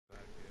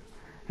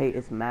Hey,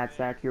 it's Mad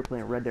Sack here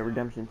playing Red Dead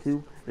Redemption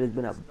 2. It has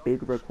been a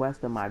big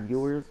request of my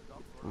viewers,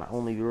 my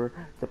only viewer,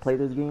 to play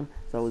this game,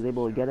 so I was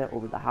able to get it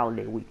over the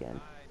holiday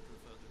weekend.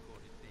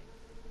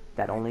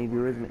 That only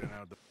viewer is me.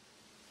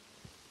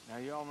 Now,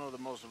 y'all know that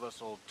most of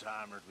us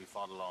old-timers, we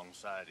fought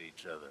alongside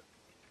each other.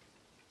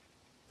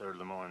 3rd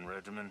Lemoyne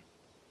Regiment.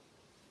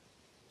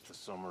 The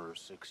summer of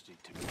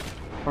 '62.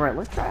 Alright,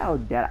 let's try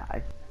out Deadeye.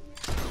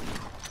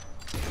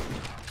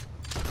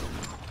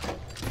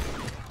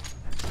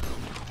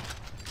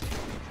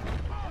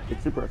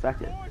 It's super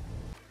effective.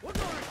 We're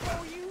gonna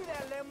show you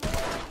that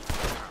Lemoyne.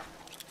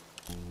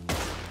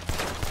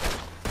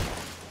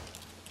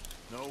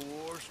 No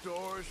war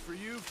stories for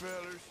you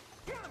fellas.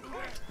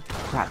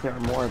 Crap, there are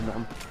more of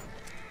them.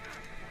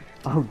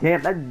 Oh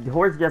damn, that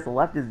horse just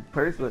left his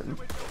person.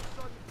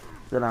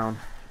 Sit down.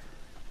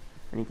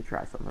 I need to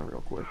try something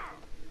real quick.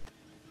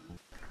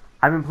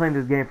 I've been playing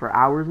this game for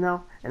hours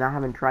now, and I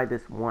haven't tried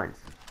this once.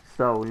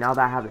 So now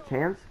that I have a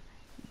chance,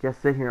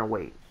 just sit here and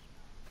wait.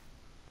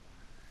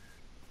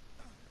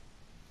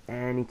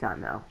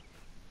 Anytime now.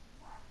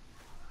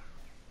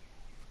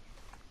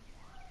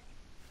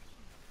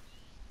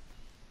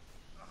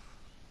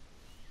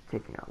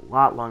 Taking a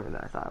lot longer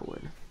than I thought it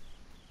would.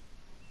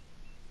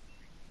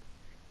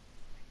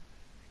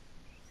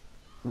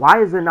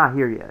 Why is it not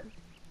here yet?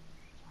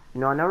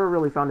 You know, I never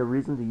really found a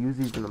reason to use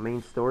these in the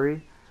main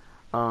story.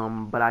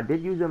 But I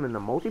did use them in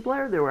the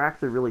multiplayer. They were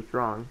actually really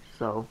strong,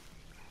 so.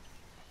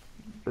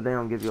 But they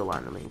don't give you a lot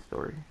in the main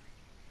story.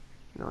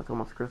 You know, it's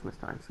almost Christmas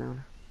time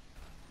soon.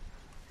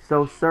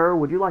 So, sir,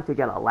 would you like to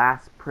get a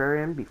last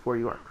prayer in before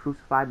you are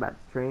crucified by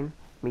the train?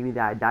 Maybe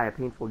that I die a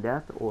painful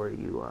death, or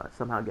you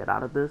somehow get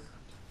out of this?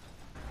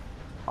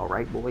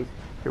 Alright, boys.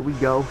 Here we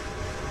go.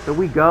 Here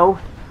we go.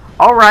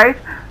 Alright!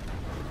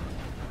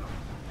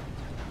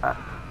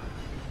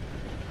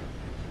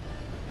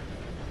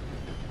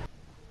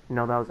 You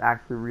know, that was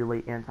actually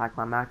really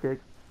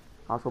anticlimactic.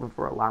 I was hoping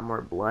for a lot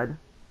more blood.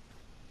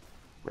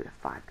 Wait,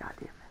 5 goddamn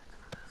minutes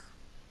for this.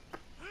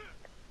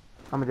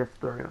 I'm gonna just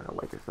throw it on a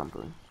lake or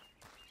something.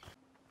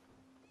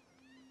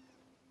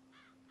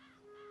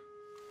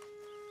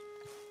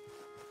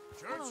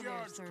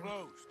 Churchyard's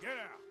closed. Get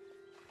out.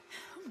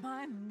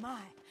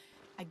 My.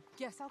 I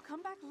guess I'll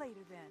come back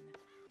later then.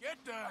 Get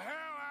the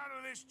hell out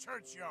of this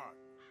churchyard.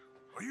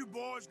 Are you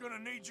boys gonna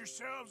need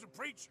yourselves a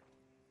preacher?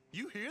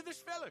 You hear this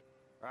fella?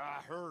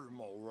 I heard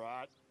him all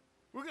right.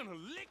 We're gonna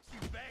lick you,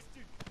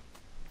 bastard.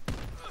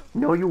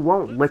 No, you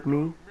won't lick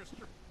me.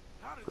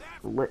 How did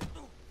that...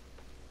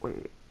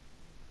 Wait.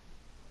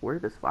 Where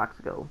did this fox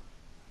go?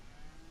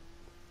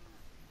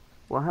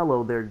 Well,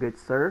 hello there, good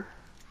sir.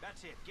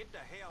 That's it. Get the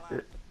hell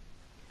out.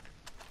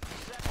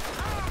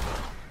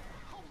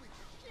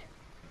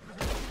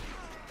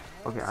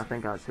 Okay, I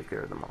think I took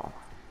care of them all.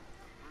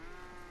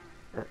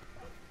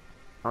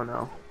 Oh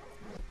no.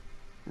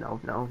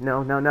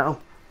 No.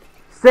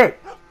 Sit!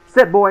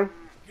 Sit, boy!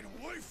 Get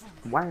away from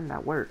me. Why didn't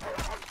that work?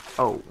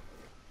 Oh.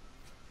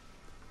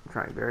 I'm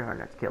trying very hard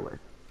not to kill her.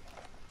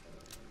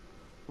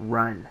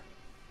 Run.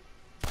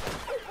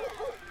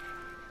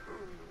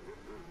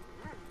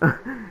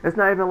 It's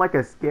not even like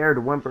a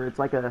scared whimper. It's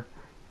like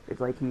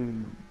he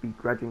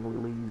begrudgingly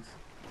leaves.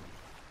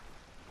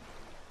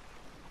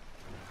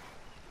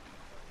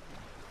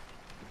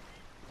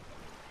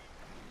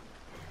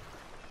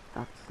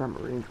 Thought the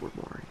submarines were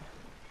boring.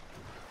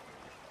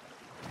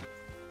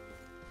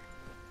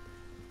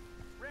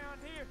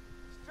 Round here,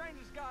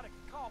 strangers gotta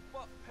cough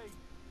up Pete.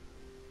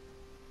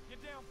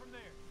 Get down from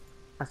there.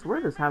 I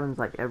swear this happens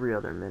like every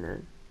other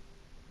minute.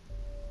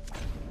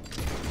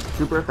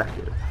 Super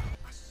effective.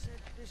 I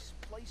said this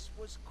place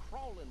was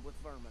crawling with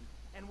vermin,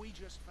 and we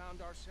just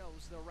found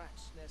ourselves the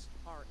rat's nest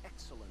par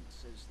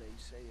excellence, as they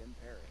say in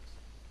Paris.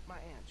 My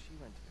aunt, she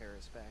went to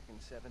Paris back in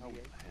 '78.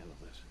 Handle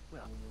this.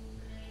 Well,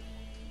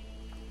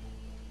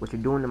 What you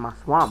doing in my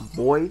swamp,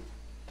 boy?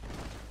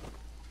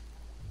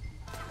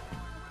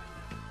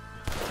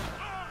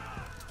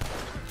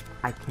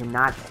 I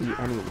cannot see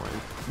anyone.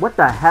 What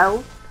the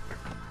hell?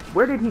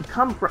 Where did he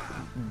come from?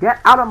 Get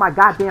out of my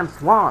goddamn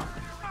swamp!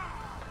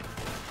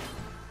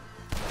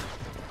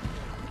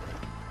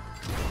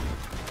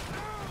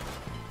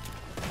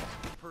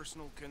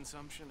 personal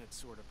consumption, it's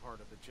sort of part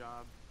of the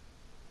job.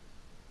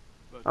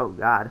 But Oh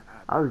god,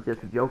 I was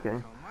just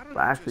joking. why don't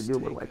But I I actually just do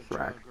look take like a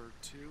Shrek. jug or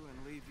two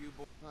and leave you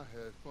I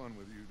had fun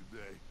with you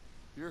today.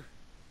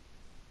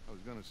 I was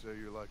gonna say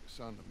you're like a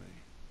son to me.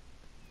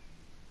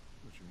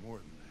 But you're more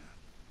than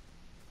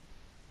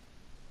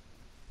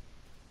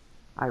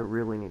that. I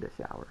really need a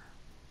shower.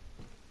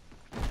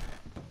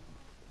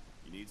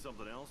 You need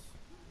something else?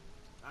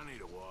 I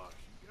need a wash.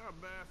 You got a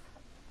bath?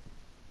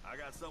 I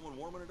got someone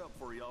warming it up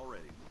for you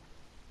already.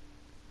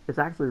 It's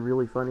actually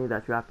really funny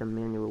that you have to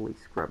manually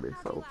scrub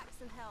yourself.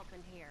 Some help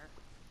in here.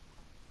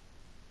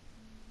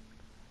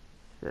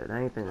 Shit,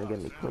 anything to get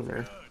me Sounds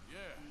cleaner. good.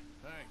 Yeah,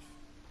 thanks.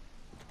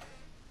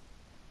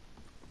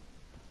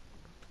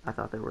 I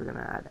thought they were gonna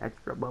add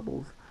extra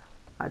bubbles.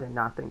 I did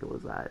not think it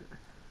was that.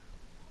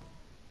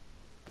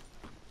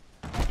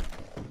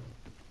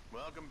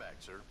 Welcome back,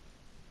 sir.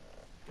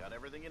 Got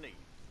everything you need.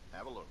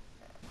 Have a look.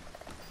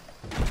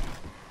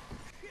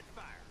 Shit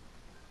fire.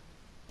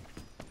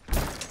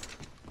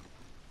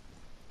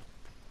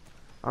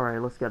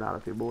 Alright, let's get out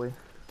of here, boy.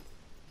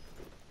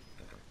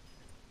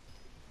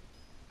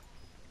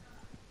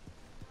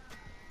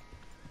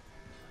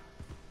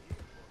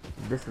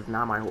 This is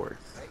not my horse.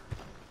 Hey,